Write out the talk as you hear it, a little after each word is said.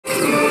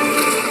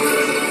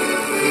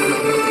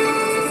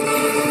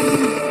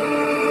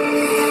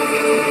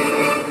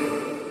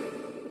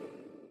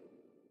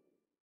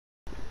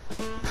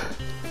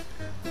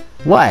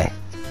What?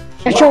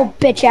 Shut your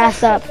bitch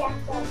ass up.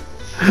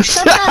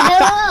 Shut the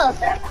hell up!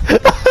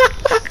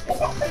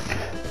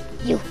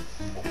 You.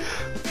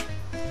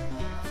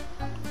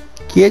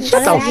 Kid,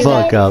 shut the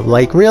fuck up.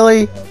 Like,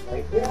 really?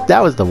 That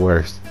was the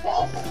worst.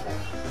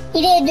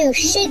 He didn't do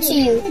shit to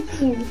you.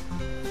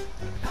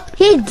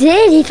 He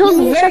did. He told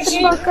me to shut the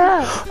fuck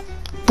up.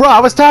 Bro, I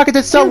was talking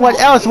to someone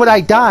else when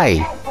I died.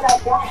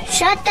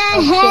 Shut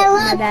the hell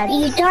up,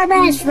 you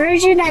dumbass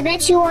virgin. I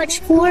bet you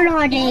watch porn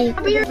all day.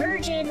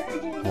 Virgin.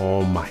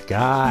 Oh my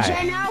god.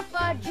 Gen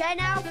Alpha, Gen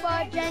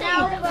Alpha, Gen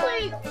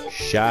Alpha.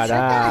 Shut The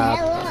up.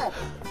 hell up.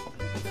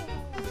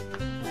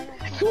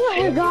 Oh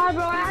my god,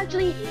 bro. I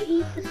actually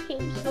hate this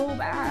game so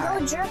bad.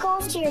 Go jerk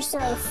off to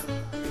yourself.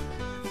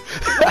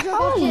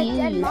 Oh,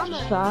 you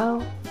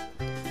child.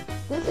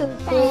 This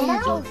is crazy.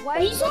 Why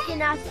are you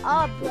looking us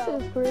up, bro? This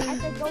is crazy. I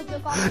said go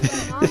jerk off to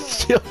your mama.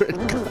 Children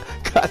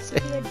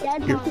cussing. You're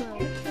dead, mama.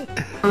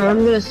 I'm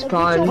gonna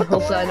spawn.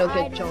 Hopefully I don't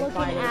get jumped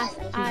by ass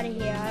this. out of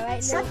here,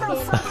 alright? Shut the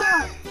fuck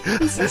up.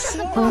 Shut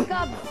the fuck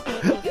up.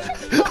 You shut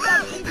the fuck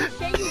up, piece of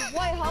shit, you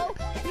white hoe.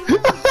 You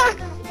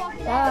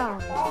fucking down.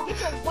 Get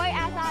your white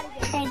ass out of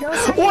here. Hey, go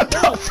What the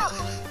fuck?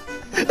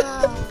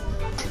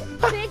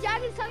 Bitch, I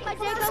can suck my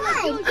dick on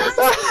like you. You're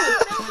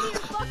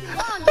fucking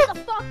wrong. Get the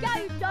fuck out,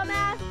 you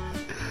dumbass.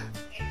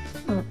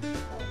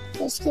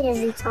 This kid is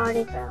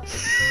retarded, bro.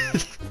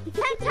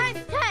 10 times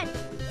 10.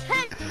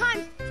 10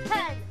 times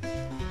 10.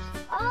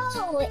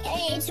 Oh,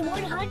 it's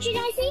 100,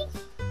 I think?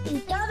 You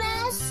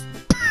dumbass.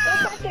 Go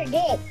suck your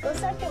dick. Go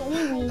suck your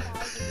wee-wee.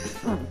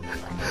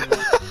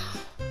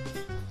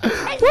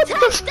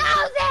 It's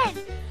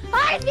 10,000!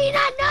 I did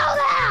not know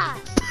that!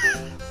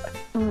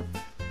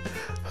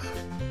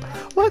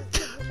 What?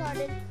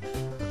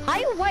 Are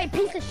you a white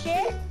piece of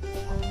shit?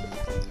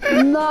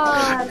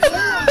 Nah. Get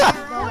your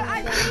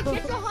honey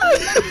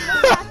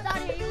ass out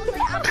of here. You look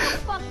like I'm a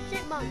fucking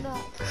chipmunk.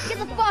 Get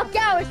the fuck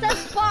out. It says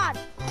spawn.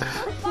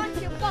 Spawn to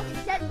your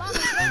fucking dead mama. You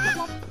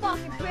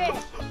fucking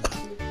bitch.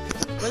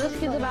 Well, this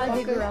kid's about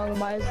to get around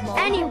by his mom.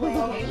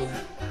 Anyways.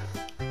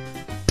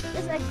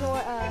 Just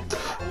ignore,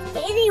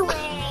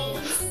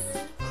 Anyways.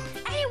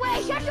 Anyway,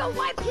 shut your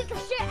white piece of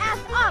shit ass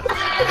up.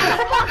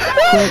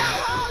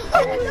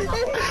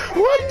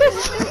 What the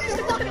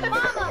Fucking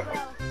mama,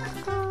 bro.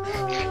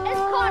 It's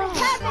called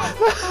heaven.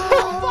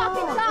 Don't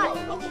fucking die.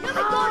 You'll be going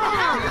to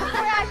hell.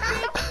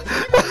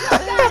 Get the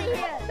fuck out of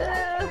here.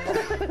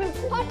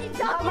 Fucking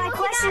dumb. My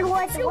question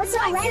was, what's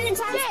 11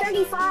 times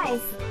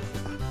 35?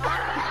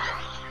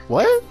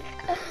 What?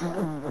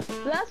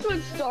 That's what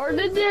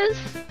started this?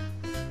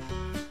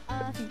 I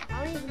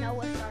don't even know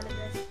what started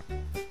this.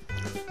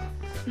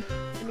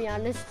 To be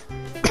honest.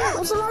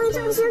 What's 11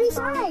 times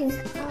 35?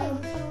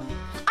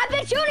 I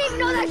bet you don't even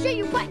know that shit,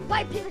 you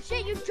white piece of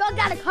shit, you drugged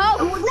out of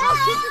coke. No,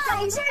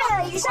 you said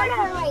it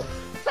right.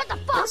 Shut the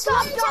fuck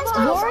up,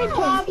 dumb. Rory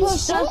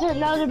Campus doesn't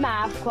know the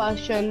math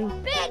question.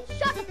 Bitch,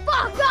 shut the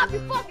fuck up, you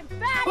fucking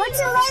fatty. What's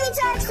 11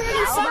 times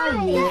 35?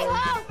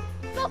 Hey-ho,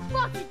 go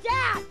fuck your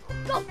dad.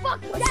 Go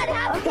fuck your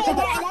dad. Okay,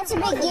 that's a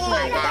big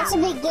game. That's a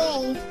big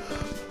game.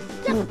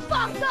 Shut the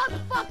fuck up, you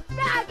fucking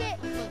faggot.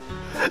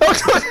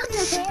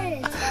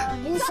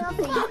 Do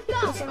something. Shut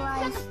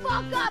the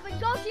fuck up and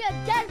go to your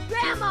dead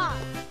grandma.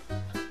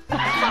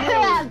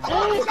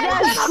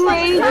 That's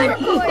crazy.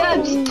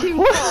 That's too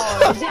far.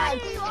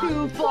 That's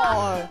too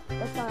far.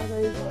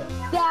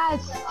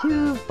 That's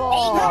too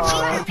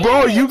far.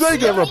 Bro, you gotta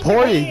get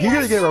reported. You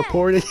gotta get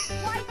reported.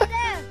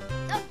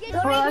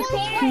 That's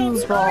too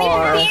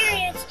far.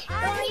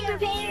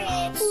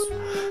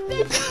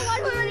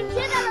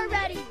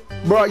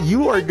 Bro,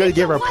 you are gonna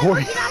get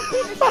reported.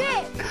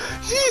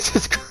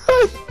 Jesus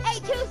Christ.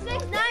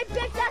 8269,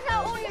 bitch, that's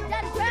how old your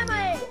dead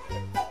grandma is.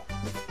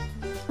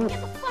 Get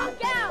the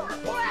fuck out.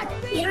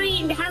 You don't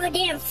even have a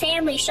damn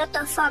family. Shut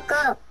the fuck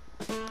up.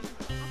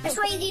 That's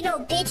why you get no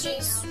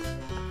bitches.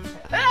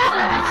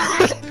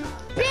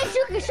 Bitch,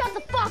 you can shut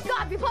the fuck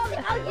up. You're probably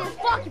ugly as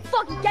fuck, you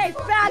fucking gay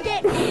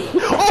faggot.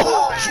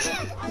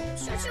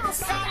 Shut your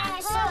fat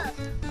ass up.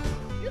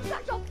 You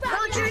shut your fat Go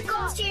jerk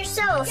off to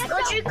yourself. Go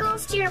jerk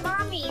off to your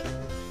mommy.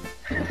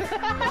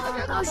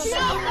 Oh shit, I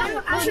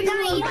forgot you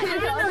don't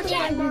have no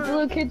damn mom.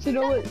 Little kids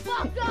know what.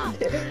 fuck up. I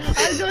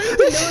don't even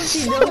know if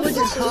you know what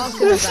you're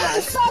talking Shut the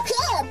about. fuck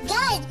up,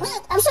 guys.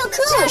 Look, I'm so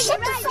cool. Shut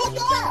the fuck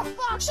up.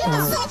 Shut the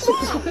fuck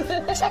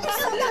up. Shut the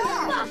fuck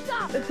up.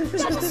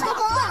 Shut the fuck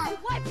up.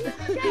 White piece of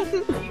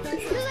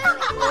shit.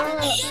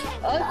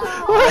 I'm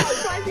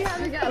surprised you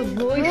haven't got a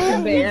voice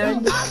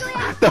command.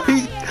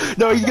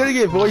 No, he's gonna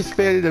get voice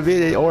banned in a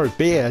minute or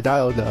banned. I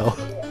don't know.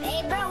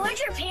 Hey, bro,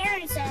 where's your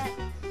parents at?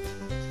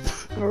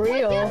 For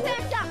real.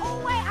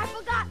 Oh wait, I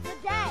forgot the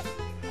dead.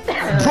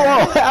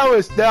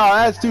 Bro,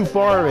 that's too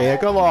far, man.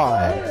 Come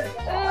on.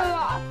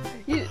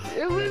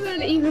 It would have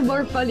been even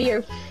more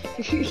funnier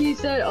if he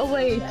said, oh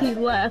wait, he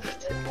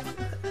left.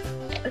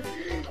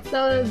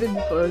 That would have been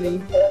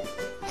funny.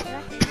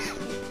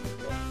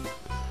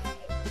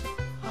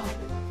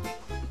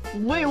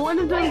 Wait, when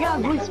did they got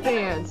voice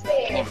bans?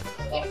 I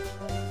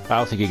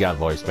don't think he got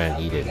voice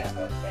banned. He didn't.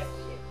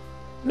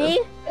 Me?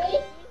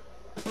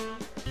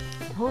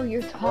 Oh,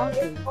 you're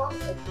talking.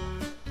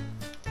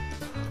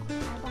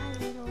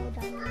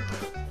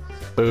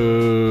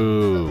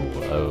 Boo.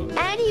 Oh.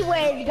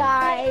 Anyways,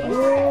 guys.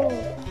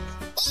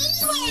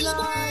 Anyways,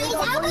 guys,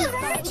 I'm a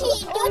virgin.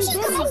 Don't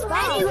you guys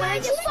want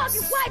Anyways, you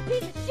fucking white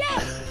piece of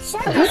shit.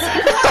 Shut up,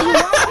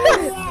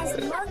 you ass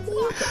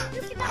monkey.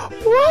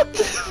 What?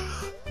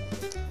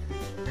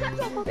 Shut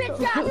your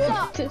bitch ass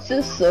up. This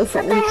is so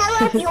Shut the funny.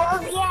 hell up, you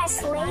ugly ass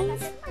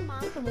slave. My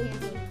mom's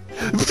believing me.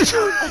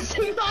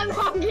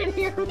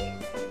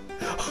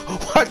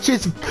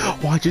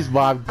 Watch his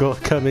mom go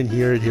come in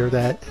here and hear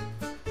that.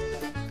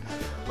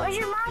 Where's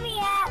your mommy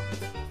at?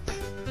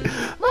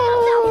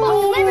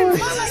 Oh,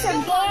 Mama's a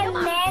damn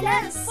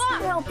manners.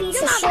 Little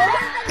piece of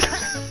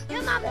shit.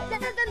 Your mom is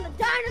better than the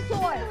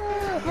dinosaur.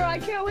 Bro, I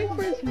can't wait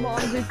for his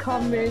mom to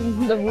come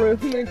in the room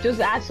and just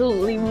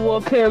absolutely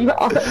whoop him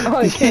on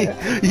camera.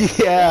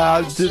 Yeah,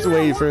 I'm just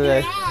waiting for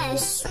that.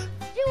 Ass.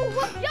 You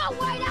whoop your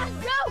white ass,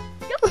 bro.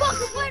 You're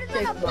fucking whiter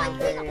than a blank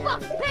piece of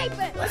fucking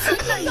paper. What's up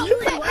with you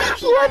and white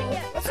people?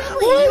 What's up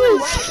with you and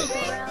white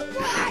people, bro?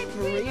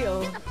 For real.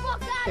 Get the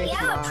fuck out of You here.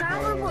 have a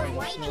problem with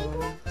white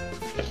people?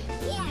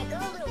 Yeah, go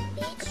little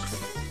bitch.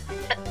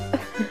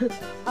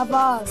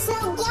 Above. So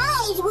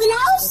guys, when I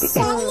was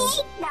saying...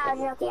 No, I'm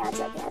joking, I'm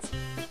joking.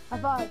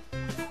 Above.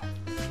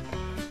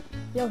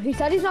 Yo, he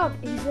said he's not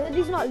leaving. He said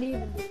he's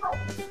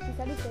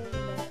staying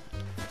there.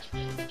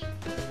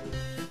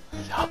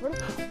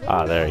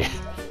 Ah, there you.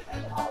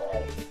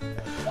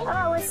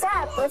 Oh, what's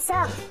up? What's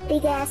up,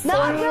 big ass No,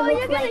 forehead bro, look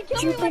you're gonna like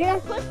kill me with Jupiter?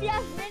 that pussy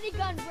ass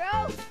minigun, bro.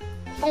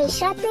 Hey,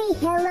 shut the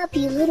hell up,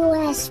 you little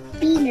ass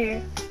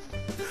beaner.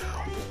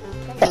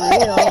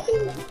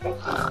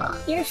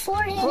 Your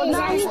forehead is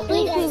as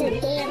big as a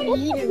damn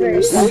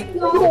universe.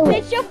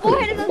 Bitch, your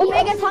forehead is as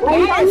big as Hunter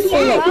Matter of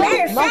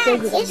Hunter, fact,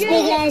 it's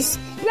big as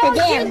the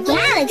damn You're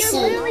galaxy.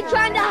 literally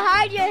trying to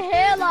hide your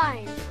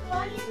hairline.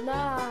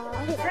 Nah.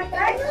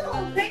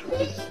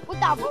 With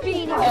that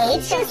beanie. Hey,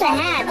 it's just a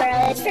hat, bro.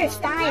 It's for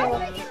style.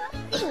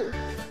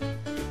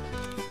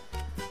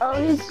 Oh,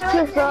 he's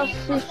just us.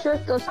 He's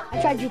just us.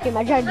 I tried juking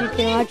him.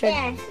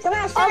 Yeah. Come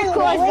outside, Of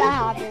course boy. that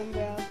happened,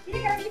 bro.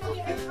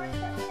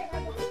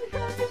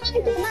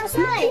 Come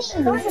outside.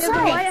 Come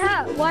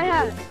outside. Why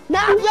hat?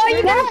 Nah, bro,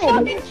 you're gonna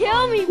fucking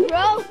kill me,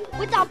 bro.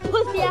 With that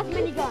pussy ass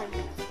minigun.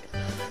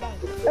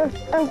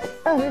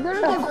 You're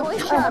gonna get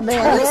voice shot,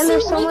 man. And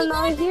there's someone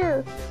not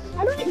here.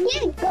 How do I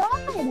get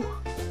gone?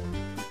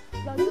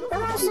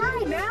 Come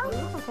outside, bro.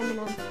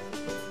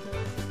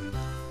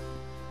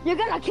 You're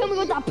gonna kill me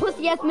with that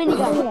pussy ass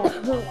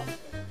minigun.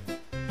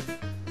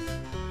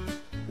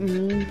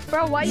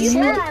 Bro, why you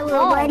Yeah,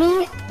 little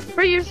buddy.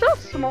 Bro, you're so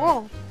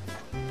small.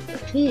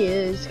 He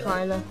is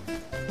kinda.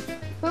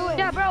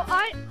 Yeah, bro,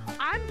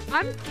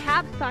 I'm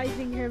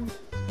capsizing him.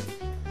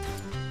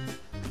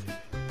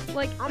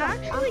 Like, I'm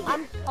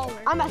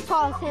as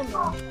tall as him,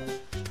 bro.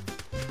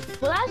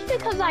 Well, that's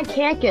because I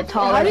can't get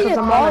taller because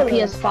I'm on a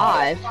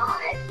PS5.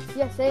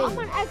 Yeah, same. I'm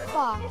on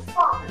Xbox.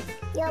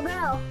 Yo,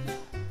 bro.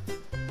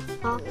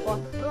 Huh? What?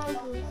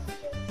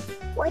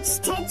 What's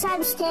 10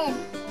 times 10?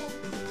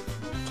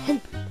 10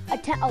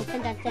 times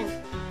 10.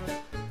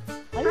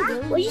 What are you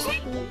doing? What'd you say?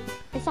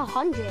 It's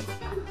 100.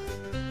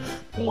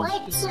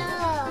 What's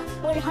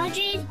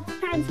 100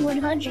 times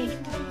 100?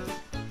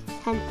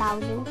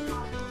 10,000.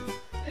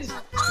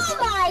 Oh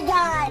my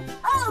god!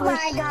 Oh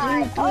my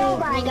god! Oh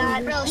my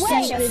god, bro,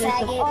 such a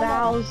faggot.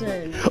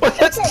 1,000.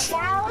 It's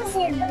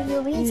 1,000,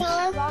 you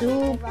retard.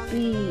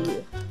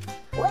 Stupid.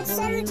 What's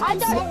 7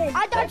 times 7?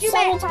 I thought you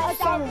What's meant 7 times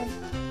 7?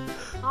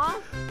 Huh?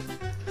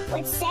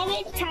 What's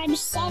 7 times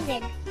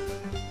 7?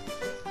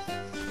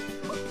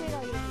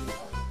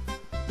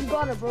 You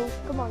got it, bro.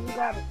 Come on, you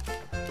got it.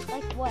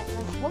 Like what?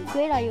 Like what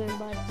grade are you in,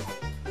 bud?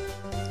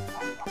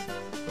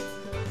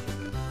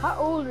 How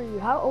old are you?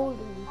 How old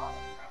are you?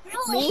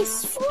 No,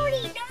 it's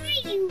 49,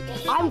 you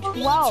damn I'm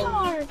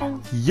 12.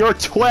 retard. You're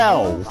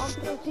 12. I'm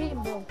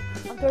 13, bro.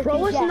 I'm 13. Bro,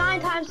 what's yeah.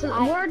 9 times the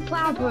word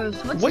cloud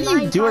boost? What's What are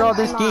you 9 doing on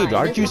times this game? 9?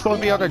 Aren't you supposed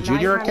to be on a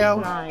junior 9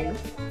 account? times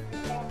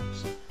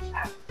 9.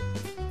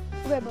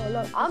 Okay, bro,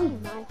 look. How do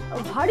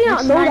you not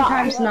What's know 9 that?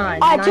 times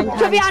 9? Alright, to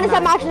 9 be times honest,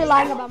 I'm 9. actually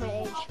lying about my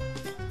age.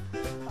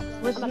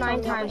 What's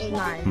 9 times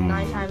 9?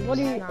 9 times What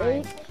are you, 9.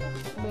 8?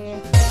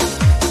 Man.